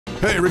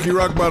Hey, Ricky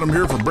Rockbottom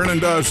here for Brennan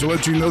Dodge to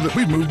let you know that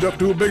we've moved up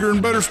to a bigger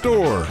and better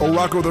store. Old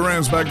Rocco the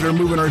Ram's back there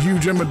moving our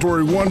huge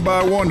inventory one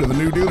by one to the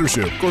new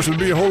dealership. Of course, it'd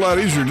be a whole lot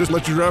easier just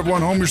let you drive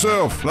one home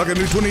yourself. Like a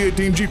new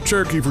 2018 Jeep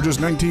Cherokee for just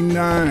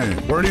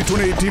 $19,900. Or a new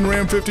 2018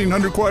 Ram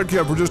 1500 Quad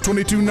Cab for just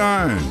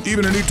 $22,900.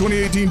 Even a new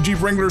 2018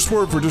 Jeep Wrangler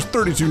Swerve for just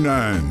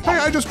 $32,900. Hey,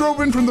 I just drove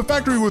in from the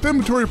factory with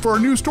inventory for our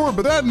new store,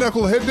 but that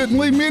knucklehead didn't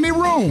leave me any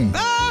room.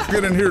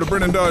 Get in here to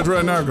Brennan Dodge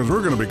right now because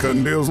we're going to be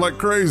cutting deals like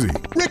crazy.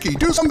 Ricky,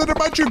 do something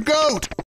about your goat.